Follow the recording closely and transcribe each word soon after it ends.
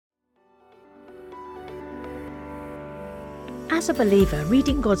As a believer,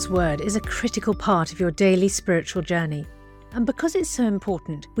 reading God's Word is a critical part of your daily spiritual journey. And because it's so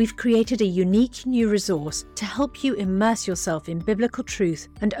important, we've created a unique new resource to help you immerse yourself in biblical truth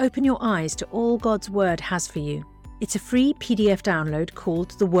and open your eyes to all God's Word has for you. It's a free PDF download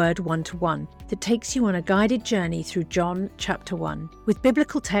called The Word 1-to-1 that takes you on a guided journey through John chapter 1. With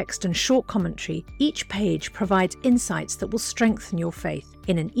biblical text and short commentary, each page provides insights that will strengthen your faith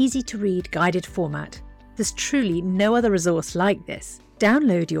in an easy-to-read guided format. There's truly no other resource like this.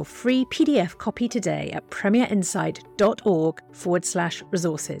 Download your free PDF copy today at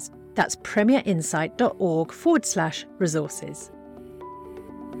premierinsight.org/resources. That's premierinsight.org/resources.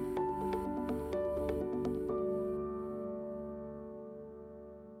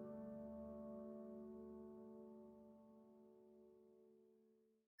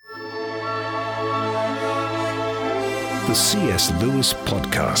 The C.S. Lewis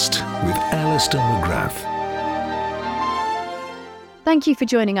Podcast with Alistair McGrath. Thank you for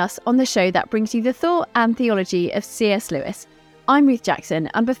joining us on the show that brings you the thought and theology of C.S. Lewis. I'm Ruth Jackson,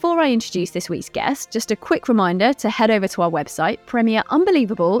 and before I introduce this week's guest, just a quick reminder to head over to our website,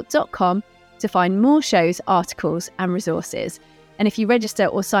 premierunbelievable.com, to find more shows, articles and resources. And if you register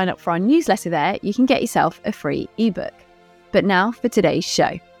or sign up for our newsletter there, you can get yourself a free ebook. But now for today's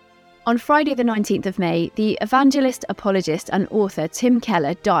show. On Friday the 19th of May, the evangelist, apologist and author Tim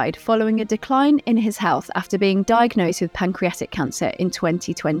Keller died following a decline in his health after being diagnosed with pancreatic cancer in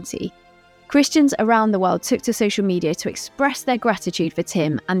 2020. Christians around the world took to social media to express their gratitude for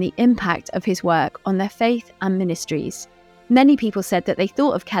Tim and the impact of his work on their faith and ministries. Many people said that they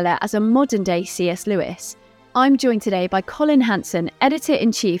thought of Keller as a modern-day C.S. Lewis. I'm joined today by Colin Hanson,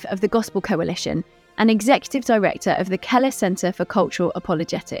 Editor-in-Chief of the Gospel Coalition and Executive Director of the Keller Centre for Cultural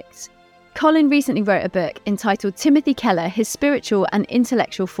Apologetics. Colin recently wrote a book entitled Timothy Keller, His Spiritual and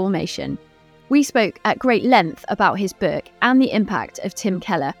Intellectual Formation. We spoke at great length about his book and the impact of Tim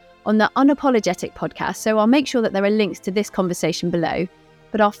Keller on the Unapologetic podcast, so I'll make sure that there are links to this conversation below.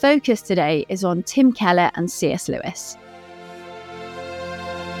 But our focus today is on Tim Keller and C.S. Lewis.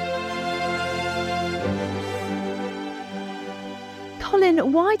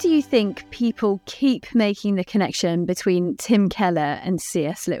 Colin, why do you think people keep making the connection between Tim Keller and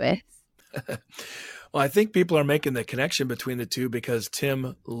C.S. Lewis? Well, I think people are making the connection between the two because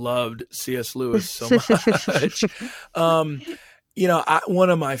Tim loved C.S. Lewis so much. One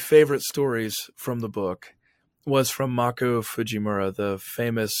of my favorite stories from the book was from Mako Fujimura, the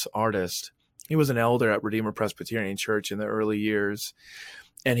famous artist. He was an elder at Redeemer Presbyterian Church in the early years.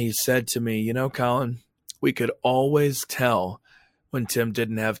 And he said to me, Colin, we could always tell when Tim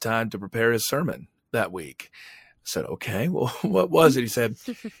didn't have time to prepare his sermon that week. I said, okay, well, what was it? He said,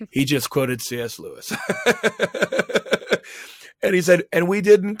 he just quoted C.S. Lewis. And he said, and we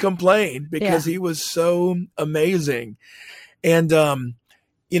didn't complain because he was so amazing. And, and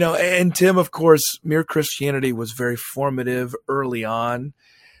Tim, of course, Mere Christianity was very formative early on.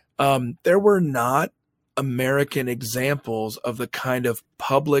 There were not American examples of the kind of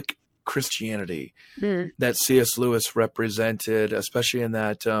public Christianity that C.S. Lewis represented, especially in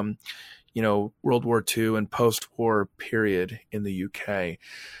that, World War II and post-war period in the UK.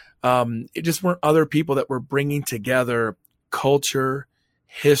 It just weren't other people that were bringing together culture,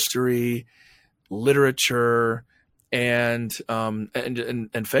 history, literature, and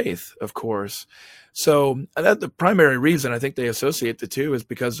faith, of course. So that the primary reason I think they associate the two is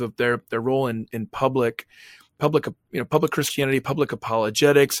because of their role in public Christianity, public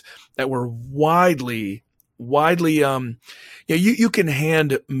apologetics that were widely, you can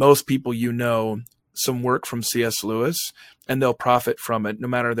hand most people some work from C.S. Lewis and they'll profit from it no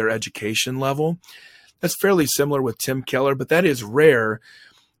matter their education level. That's fairly similar with Tim Keller, but that is rare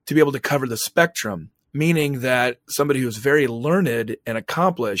to be able to cover the spectrum, meaning that somebody who's very learned and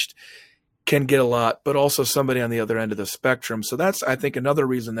accomplished can get a lot, but also somebody on the other end of the spectrum. So that's, I think, another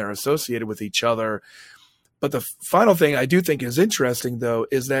reason they're associated with each other. But the final thing I do think is interesting, though,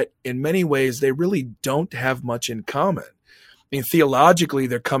 is that in many ways, they really don't have much in common. I mean, theologically,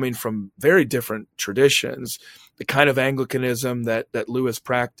 they're coming from very different traditions. The kind of Anglicanism that Lewis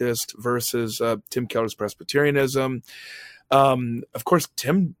practiced versus Tim Keller's Presbyterianism. Of course,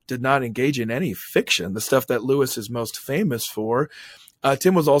 Tim did not engage in any fiction, the stuff that Lewis is most famous for.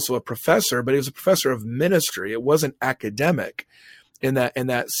 Tim was also a professor, but he was a professor of ministry. It wasn't academic in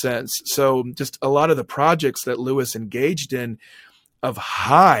that sense. So just a lot of the projects that Lewis engaged in of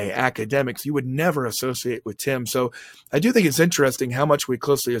high academics, you would never associate with Tim. So I do think it's interesting how much we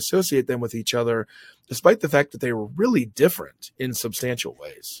closely associate them with each other, despite the fact that they were really different in substantial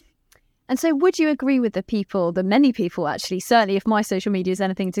ways. And so would you agree with the many people actually, certainly if my social media is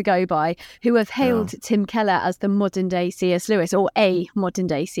anything to go by, who have hailed Tim Keller as the modern day C.S. Lewis, or a modern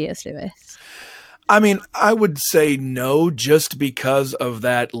day C.S. Lewis? I mean, I would say no, just because of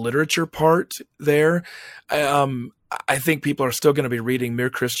that literature part there. I think people are still going to be reading Mere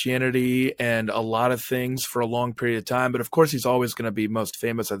Christianity and a lot of things for a long period of time. But of course, he's always going to be most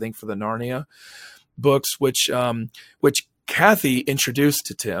famous, I think, for the Narnia books, which Kathy introduced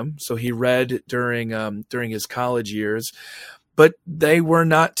to Tim. So he read during his college years, but they were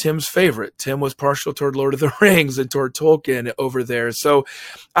not Tim's favorite. Tim was partial toward Lord of the Rings and toward Tolkien over there. So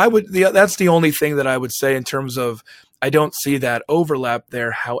that's the only thing that I would say in terms of, I don't see that overlap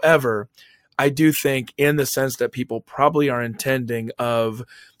there. However, I do think in the sense that people probably are intending of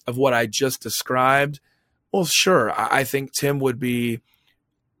what I just described, well, sure, I think Tim would be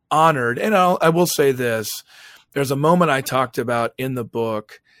honored. And I will say this. There's a moment I talked about in the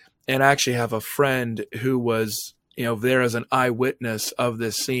book, and I actually have a friend who was, there as an eyewitness of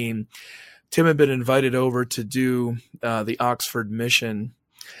this scene. Tim had been invited over to do the Oxford mission,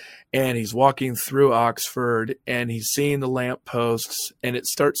 and he's walking through Oxford, and he's seeing the lampposts, and it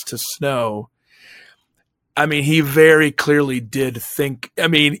starts to snow. I mean, he very clearly did think. I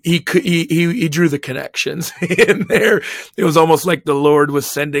mean, he drew the connections in there. It was almost like the Lord was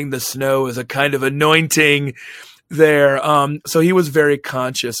sending the snow as a kind of anointing there. So he was very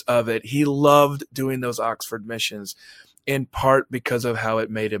conscious of it. He loved doing those Oxford missions, in part because of how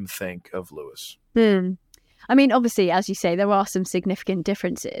it made him think of Lewis. I mean, obviously, as you say, there are some significant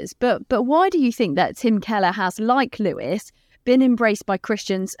differences. But why do you think that Tim Keller has, like Lewis, been embraced by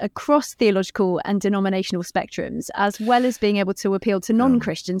Christians across theological and denominational spectrums, as well as being able to appeal to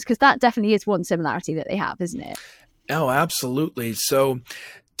non-Christians? Because that definitely is one similarity that they have, isn't it? Oh, absolutely. So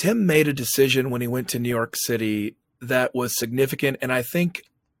Tim made a decision when he went to New York City that was significant, and I think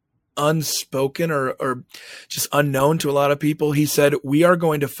unspoken or just unknown to a lot of people. He said, we are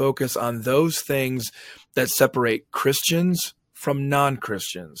going to focus on those things that separate Christians from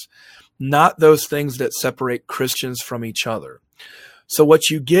non-Christians, not those things that separate Christians from each other. So what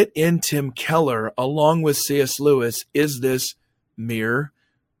you get in Tim Keller, along with C.S. Lewis, is this mere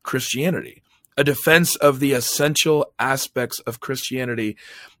Christianity, a defense of the essential aspects of Christianity,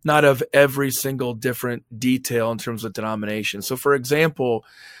 not of every single different detail in terms of denomination. So, for example,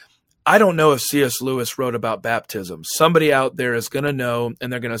 I don't know if C.S. Lewis wrote about baptism. Somebody out there is going to know,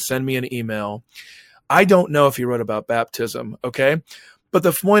 and they're going to send me an email. I don't know if he wrote about baptism, okay? But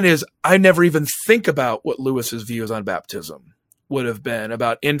the point is, I never even think about what Lewis's views on baptism would have been,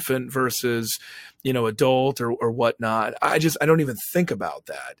 about infant versus, adult or whatnot. I don't even think about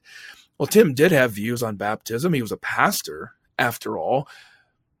that. Well, Tim did have views on baptism. He was a pastor, after all,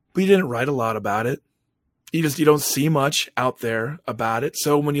 but he didn't write a lot about it. You don't see much out there about it.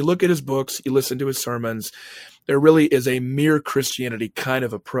 So when you look at his books, you listen to his sermons, there really is a mere Christianity kind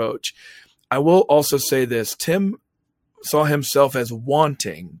of approach. I will also say this. Tim saw himself as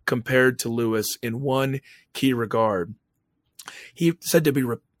wanting compared to Lewis in one key regard. He said to me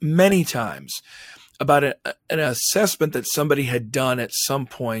many times about an assessment that somebody had done at some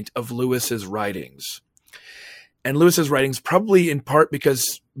point of Lewis's writings. And Lewis's writings, probably in part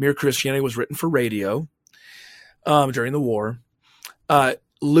because Mere Christianity was written for radio during the war,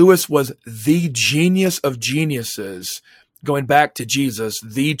 Lewis was the genius of geniuses, going back to Jesus,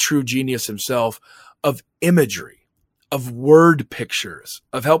 the true genius himself, of imagery, of word pictures,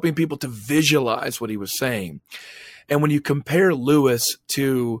 of helping people to visualize what he was saying. And when you compare Lewis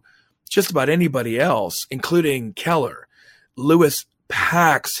to just about anybody else, including Keller, Lewis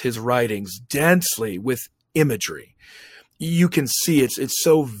packs his writings densely with imagery. You can see it's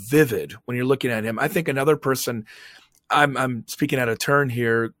so vivid when you're looking at him. I think another person, I'm speaking out of turn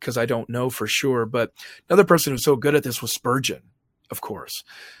here because I don't know for sure, but another person who's so good at this was Spurgeon, of course.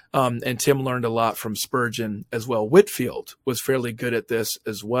 And Tim learned a lot from Spurgeon as well. Whitefield was fairly good at this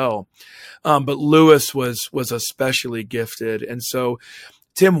as well. But Lewis was especially gifted. And so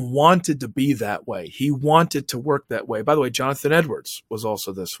Tim wanted to be that way. He wanted to work that way. By the way, Jonathan Edwards was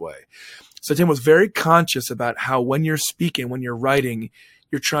also this way. So Tim was very conscious about how when you're speaking, when you're writing,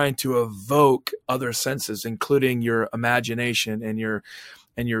 you're trying to evoke other senses, including your imagination and your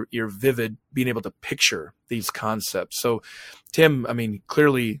vivid, being able to picture these concepts. So Tim,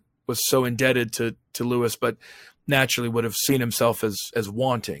 clearly was so indebted to Lewis, but naturally would have seen himself as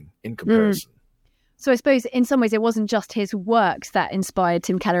wanting in comparison. So I suppose in some ways it wasn't just his works that inspired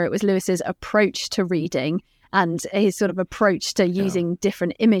Tim Keller, it was Lewis's approach to reading and his sort of approach to using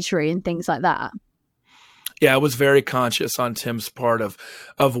different imagery and things like that. Yeah, I was very conscious on Tim's part of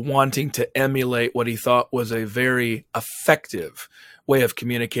wanting to emulate what he thought was a very effective way of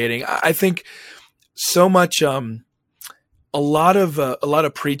communicating. I think so much, a lot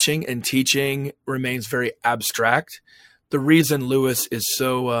of preaching and teaching remains very abstract. The reason Lewis is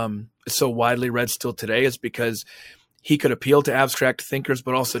so widely read still today is because he could appeal to abstract thinkers,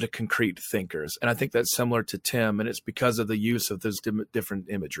 but also to concrete thinkers. And I think that's similar to Tim, and it's because of the use of this different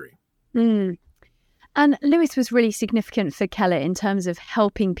imagery. Mm. And Lewis was really significant for Keller in terms of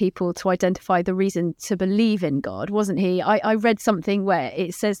helping people to identify the reason to believe in God, wasn't he? I read something where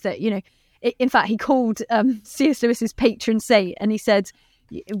it says that, in fact, he called C.S. Lewis his patron saint, and he said,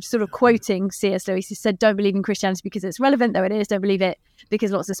 sort of quoting C.S. Lewis, he said, don't believe in Christianity because it's relevant, though it is. Don't believe it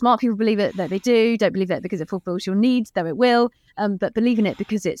because lots of smart people believe it, though they do. Don't believe it because it fulfills your needs, though it will. But believe in it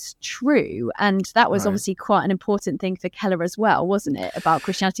because it's true. And that was obviously quite an important thing for Keller as well, wasn't it? About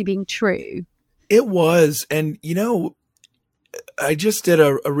Christianity being true. It was. And, I just did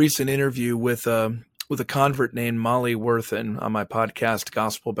a recent interview with a convert named Molly Worthen on my podcast,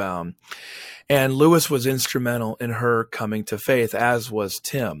 Gospel Bound. And Lewis was instrumental in her coming to faith, as was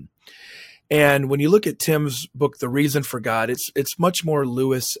Tim. And when you look at Tim's book, The Reason for God, it's much more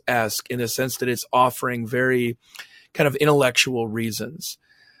Lewis-esque in the sense that it's offering very kind of intellectual reasons.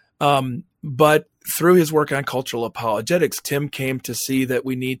 But through his work on cultural apologetics, Tim came to see that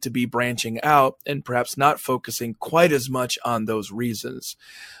we need to be branching out and perhaps not focusing quite as much on those reasons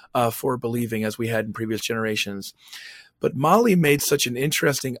for believing as we had in previous generations. But Molly made such an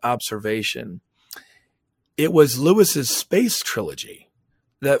interesting observation. It was Lewis's space trilogy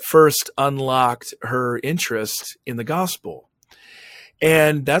that first unlocked her interest in the gospel.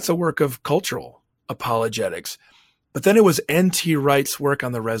 And that's a work of cultural apologetics. But then it was N.T. Wright's work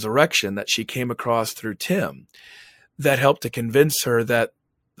on the resurrection that she came across through Tim that helped to convince her that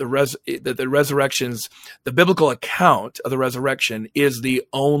the resurrection's, the biblical account of the resurrection is the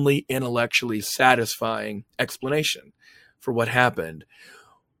only intellectually satisfying explanation for what happened.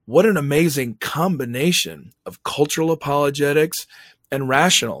 What an amazing combination of cultural apologetics and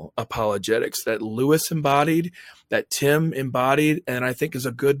rational apologetics that Lewis embodied, that Tim embodied, and I think is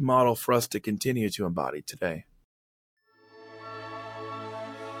a good model for us to continue to embody today.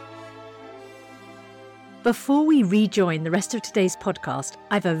 Before we rejoin the rest of today's podcast,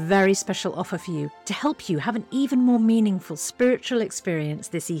 I have a very special offer for you to help you have an even more meaningful spiritual experience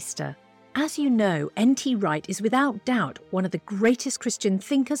this Easter. As you know, N.T. Wright is without doubt one of the greatest Christian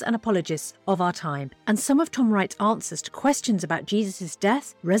thinkers and apologists of our time, and some of Tom Wright's answers to questions about Jesus'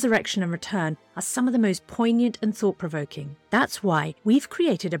 death, resurrection and return are some of the most poignant and thought-provoking. That's why we've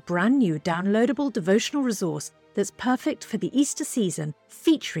created a brand new downloadable devotional resource that's perfect for the Easter season,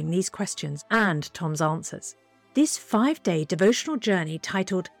 featuring these questions and Tom's answers. This 5-day devotional journey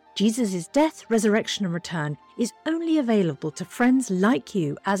titled Jesus' Death, Resurrection and Return is only available to friends like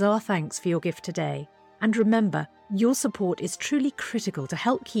you as our thanks for your gift today. And remember, your support is truly critical to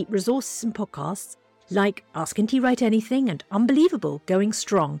help keep resources and podcasts like Ask N.T. Wright Anything and Unbelievable going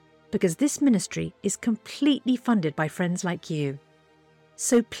strong, because this ministry is completely funded by friends like you.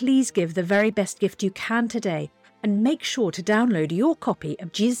 So please give the very best gift you can today, and make sure to download your copy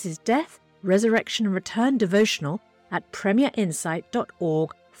of Jesus' Death, Resurrection and Return devotional at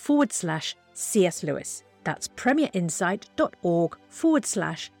premierinsight.org/C.S. Lewis. That's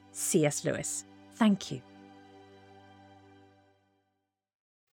premierinsight.org/C.S. Lewis. Thank you.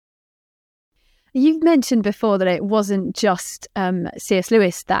 You've mentioned before that it wasn't just C.S.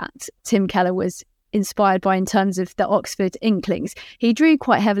 Lewis that Tim Keller was inspired by in terms of the Oxford Inklings. He drew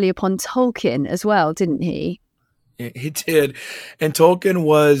quite heavily upon Tolkien as well, didn't he? He did. And Tolkien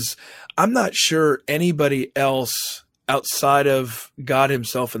was, I'm not sure anybody else outside of God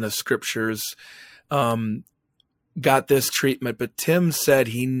himself in the scriptures got this treatment, but Tim said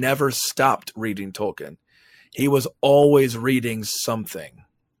he never stopped reading Tolkien. He was always reading something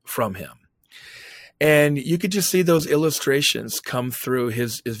from him. And you could just see those illustrations come through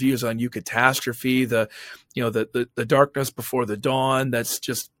his views on eucatastrophe, the darkness before the dawn. That's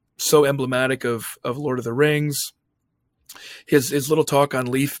just so emblematic of Lord of the Rings. His little talk on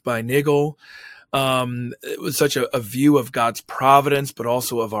Leaf by Nigel. It was such a view of God's providence, but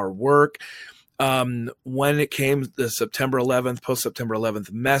also of our work. When it came the September 11th, post-September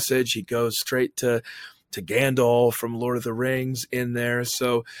 11th message, he goes straight to Gandalf from Lord of the Rings in there.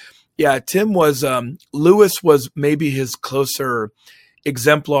 So, yeah, Tim was, Lewis was maybe his closer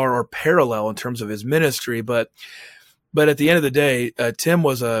exemplar or parallel in terms of his ministry, but at the end of the day, Tim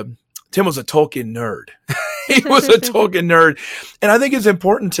was a Tolkien nerd. He was a Tolkien nerd. And I think it's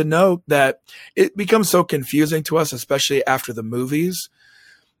important to note that it becomes so confusing to us, especially after the movies.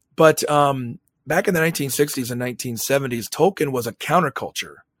 But back in the 1960s and 1970s, Tolkien was a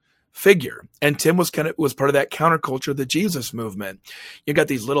counterculture figure. And Tim was part of that counterculture, the Jesus movement. You got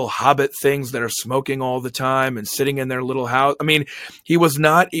these little hobbit things that are smoking all the time and sitting in their little house. I mean, he was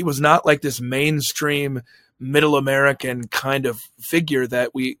not like this mainstream middle American kind of figure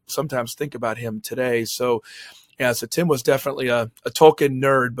that we sometimes think about him today. So yeah, so Tim was definitely a Tolkien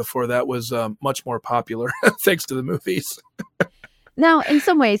nerd before that was much more popular, thanks to the movies. Now, in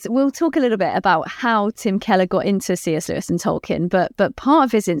some ways, we'll talk a little bit about how Tim Keller got into C.S. Lewis and Tolkien, but part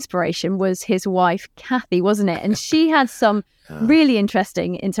of his inspiration was his wife, Kathy, wasn't it? And she had some really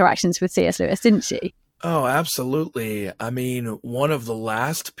interesting interactions with C.S. Lewis, didn't she? Oh, absolutely. I mean, one of the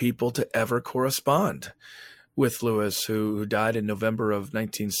last people to ever correspond with Lewis, who died in November of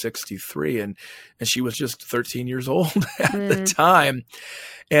 1963, and she was just 13 years old at the time.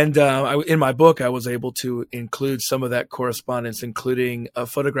 And in my book, I was able to include some of that correspondence, including a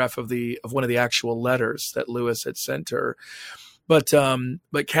photograph of one of the actual letters that Lewis had sent her. But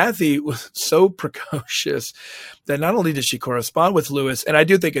Kathy was so precocious that not only did she correspond with Lewis, and I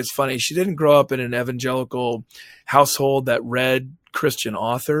do think it's funny, she didn't grow up in an evangelical household that read Christian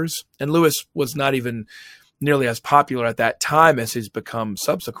authors, and Lewis was not even nearly as popular at that time as he's become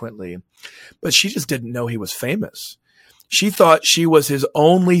subsequently. But she just didn't know he was famous. She thought she was his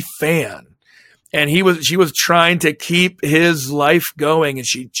only fan, and she was trying to keep his life going, and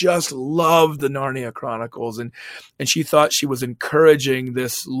she just loved the Narnia Chronicles, and she thought she was encouraging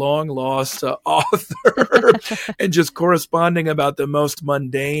this long lost author and just corresponding about the most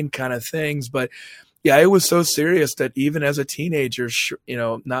mundane kind of things. But yeah, it was so serious that even as a teenager,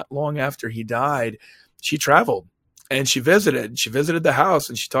 not long after he died, she traveled and she visited the house,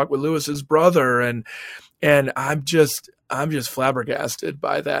 and she talked with Lewis's brother, and I'm just flabbergasted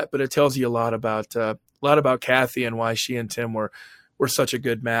by that. But it tells you a lot about Kathy and why she and Tim were such a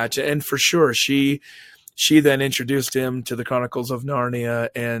good match. And for sure, she then introduced him to the Chronicles of Narnia,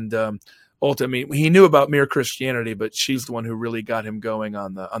 and ultimately he knew about Mere Christianity, but she's the one who really got him going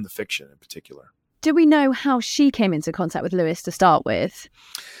on the fiction in particular. Do we know how she came into contact with Lewis to start with?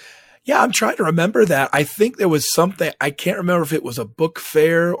 Yeah, I'm trying to remember that. I think there was something, I can't remember if it was a book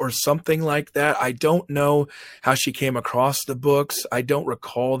fair or something like that. I don't know how she came across the books. I don't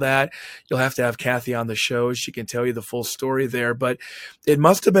recall that. You'll have to have Kathy on the show. She can tell you the full story there, but it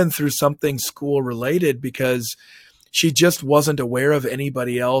must have been through something school related, because she just wasn't aware of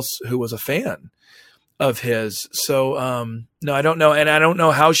anybody else who was a fan of his. So, no, I don't know. And I don't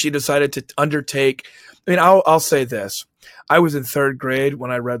know how she decided to undertake. I mean, I'll say this. I was in third grade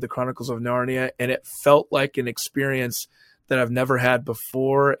when I read the Chronicles of Narnia, and it felt like an experience that I've never had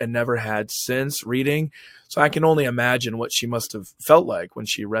before and never had since reading. So I can only imagine what she must have felt like when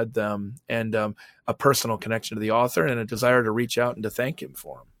she read them, and a personal connection to the author and a desire to reach out and to thank him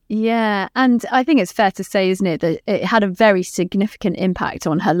for him. Yeah. And I think it's fair to say, isn't it, that it had a very significant impact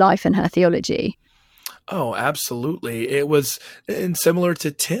on her life and her theology. Oh, absolutely. It was similar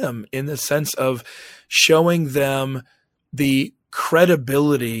to Tim in the sense of showing them the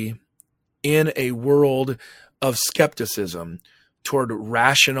credibility in a world of skepticism toward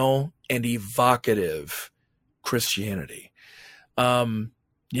rational and evocative Christianity.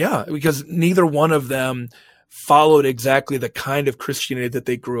 Because neither one of them followed exactly the kind of Christianity that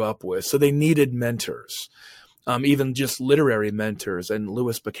they grew up with. So they needed mentors, even just literary mentors, and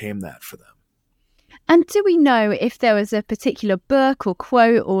Lewis became that for them. And do we know if there was a particular book or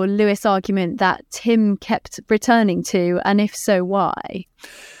quote or Lewis argument that Tim kept returning to, and if so, why?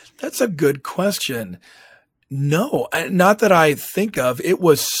 That's a good question. No, not that I think of. It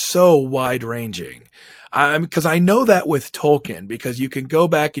was so wide-ranging. Because I know that with Tolkien, because you can go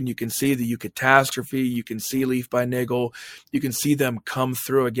back and you can see the Eucatastrophe, you can see Leaf by Niggle, you can see them come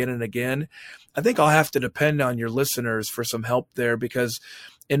through again and again. I think I'll have to depend on your listeners for some help there, because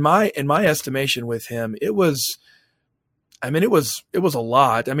in my estimation with him, it was a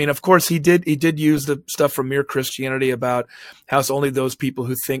lot. I mean, of course, he did use the stuff from Mere Christianity about how it's only those people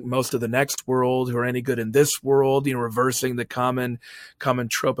who think most of the next world who are any good in this world, reversing the common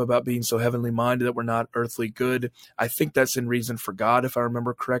trope about being so heavenly minded that we're not earthly good. I think that's in Reason for God, if I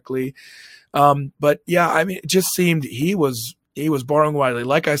remember correctly. But yeah, I mean, it just seemed he was borrowing widely.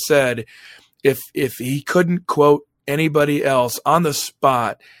 Like I said, if he couldn't quote anybody else on the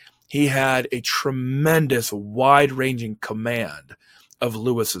spot, he had a tremendous, wide-ranging command of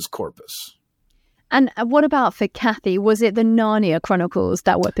Lewis's corpus. And what about for Kathy? Was it the Narnia Chronicles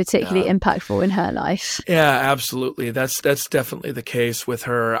that were particularly impactful in her life? Yeah, absolutely. That's definitely the case with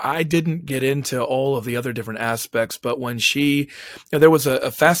her. I didn't get into all of the other different aspects, but when there was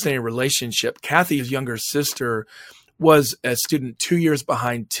a fascinating relationship. Kathy's younger sister was a student 2 years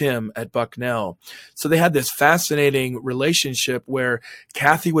behind Tim at Bucknell. So they had this fascinating relationship where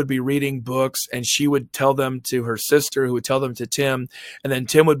Kathy would be reading books and she would tell them to her sister, who would tell them to Tim. And then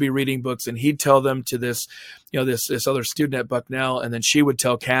Tim would be reading books and he'd tell them to this other student at Bucknell. And then she would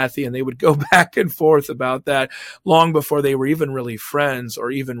tell Kathy, and they would go back and forth about that long before they were even really friends or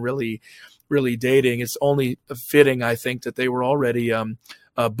even really dating. It's only fitting, I think, that they were already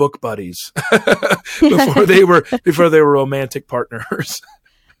book buddies before they were romantic partners.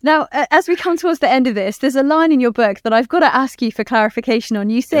 Now, as we come towards the end of this, there's a line in your book that I've got to ask you for clarification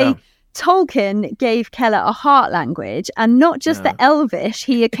on. You say Tolkien gave Keller a heart language, and not just the Elvish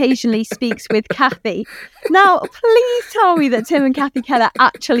he occasionally speaks with Kathy. Now, please tell me that Tim and Kathy Keller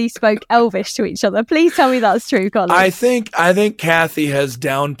actually spoke Elvish to each other. Please tell me that's true, Colin. I think Kathy has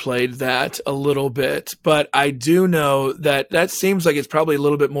downplayed that a little bit, but I do know that seems like it's probably a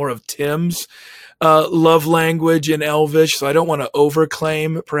little bit more of Tim's love language in Elvish. So I don't want to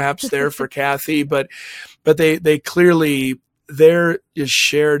overclaim perhaps there for Kathy, but they clearly, there is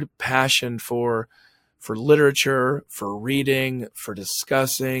shared passion for literature, for reading, for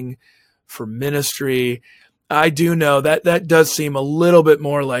discussing, for ministry. I do know that does seem a little bit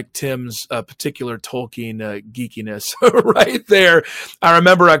more like Tim's particular Tolkien geekiness right there. I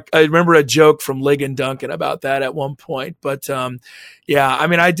remember a joke from Lig and Duncan about that at one point. But I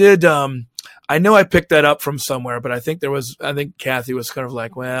mean, I did. I know I picked that up from somewhere, but I think Kathy was kind of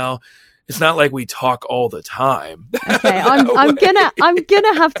like, well, it's not like we talk all the time. Okay, I'm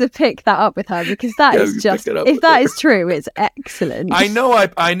gonna have to pick that up with her, because that is just, if that is true, it's excellent. I know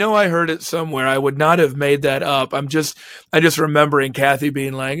I heard it somewhere. I would not have made that up. I'm just remembering Kathy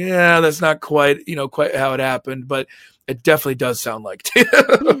being like, yeah, that's not quite how it happened, but it definitely does sound like Tim.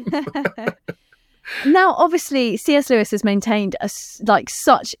 Now, obviously, C.S. Lewis has maintained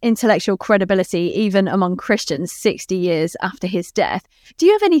such intellectual credibility even among Christians 60 years after his death. Do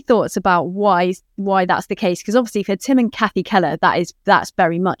you have any thoughts about why that's the case? Because obviously for Tim and Kathy Keller, that's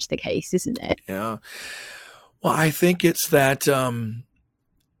very much the case, isn't it? Yeah. Well, I think it's that.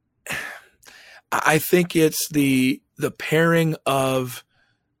 I think it's the pairing of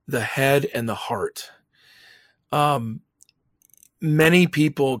the head and the heart. Many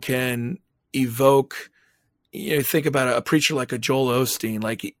people can evoke, think about a preacher like a Joel Osteen.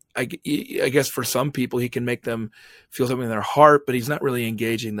 Like, I guess for some people he can make them feel something in their heart, but he's not really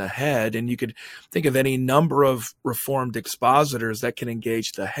engaging the head. And you could think of any number of Reformed expositors that can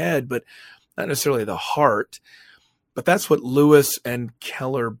engage the head, but not necessarily the heart. But that's what Lewis and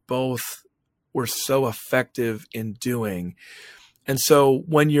Keller both were so effective in doing. And so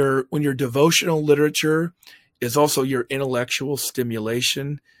when your devotional literature is also your intellectual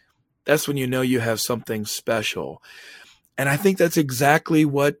stimulation, that's when you know you have something special. And I think that's exactly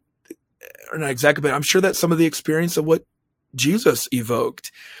what, or not exactly, but I'm sure that's some of the experience of what Jesus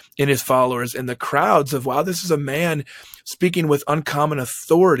evoked in his followers and the crowds of, wow, this is a man speaking with uncommon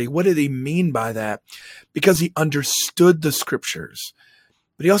authority. What did he mean by that? Because he understood the scriptures,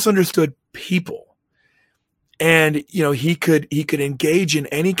 but he also understood people. And, he could engage in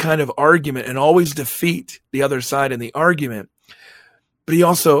any kind of argument and always defeat the other side in the argument. But he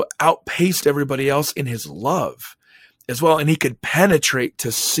also outpaced everybody else in his love as well. And he could penetrate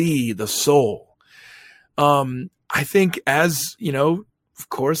to see the soul. I think of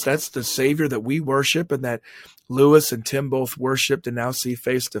course, that's the Savior that we worship and that Lewis and Tim both worshiped and now see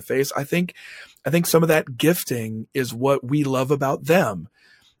face to face. I think some of that gifting is what we love about them,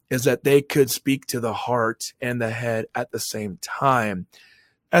 is that they could speak to the heart and the head at the same time.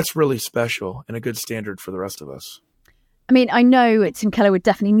 That's really special and a good standard for the rest of us. I mean, I know Tim Keller would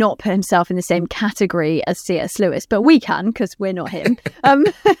definitely not put himself in the same category as C.S. Lewis, but we can, because we're not him.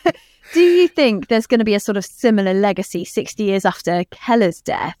 Do you think there's going to be a sort of similar legacy 60 years after Keller's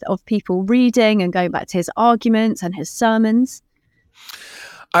death of people reading and going back to his arguments and his sermons?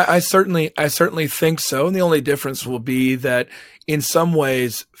 I certainly think so. And the only difference will be that in some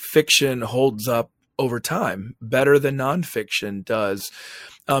ways, fiction holds up over time better than nonfiction does.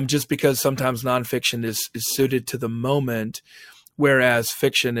 Just because sometimes nonfiction is suited to the moment, whereas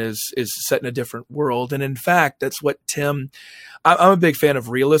fiction is set in a different world. And in fact, that's what I'm a big fan of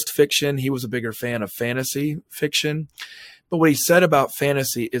realist fiction. He was a bigger fan of fantasy fiction. But what he said about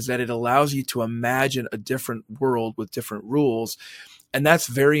fantasy is that it allows you to imagine a different world with different rules. And that's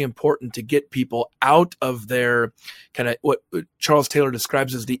very important to get people out of their kind of what Charles Taylor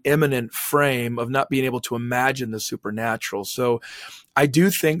describes as the immanent frame of not being able to imagine the supernatural. So I do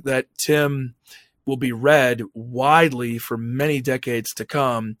think that Tim will be read widely for many decades to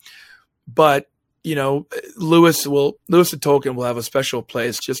come. But, Lewis and Tolkien will have a special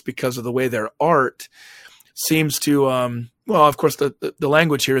place just because of the way their art seems to, well, of course, the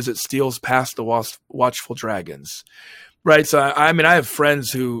language here is it steals past the watchful dragons, right? So, I mean, I have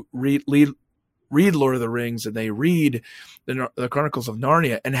friends who read Lord of the Rings, and they read the Chronicles of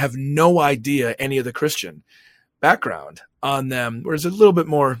Narnia and have no idea any of the Christian background on them, whereas a little bit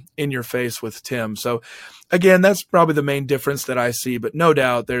more in your face with Tim. So again, that's probably the main difference that I see, but no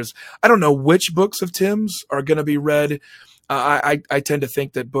doubt I don't know which books of Tim's are going to be read. I tend to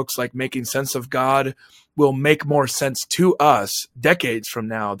think that books like Making Sense of God will make more sense to us decades from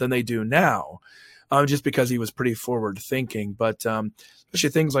now than they do now, just because he was pretty forward thinking. But especially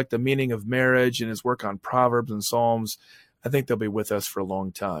things like The Meaning of Marriage and his work on Proverbs and Psalms, I think they'll be with us for a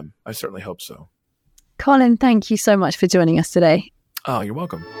long time. I certainly hope so. Colin, thank you so much for joining us today. Oh, you're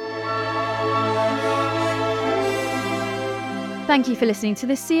welcome. Thank you for listening to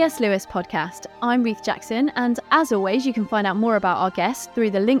the C.S. Lewis podcast. I'm Ruth Jackson, and as always, you can find out more about our guests through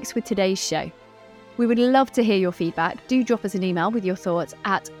the links with today's show. We would love to hear your feedback. Do drop us an email with your thoughts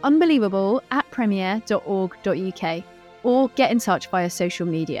at unbelievable@premier.org.uk or get in touch via social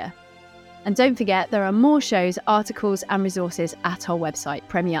media. And don't forget, there are more shows, articles and resources at our website,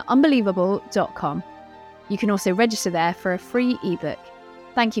 premierunbelievable.com. You can also register there for a free ebook.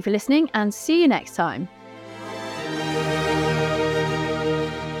 Thank you for listening, and see you next time.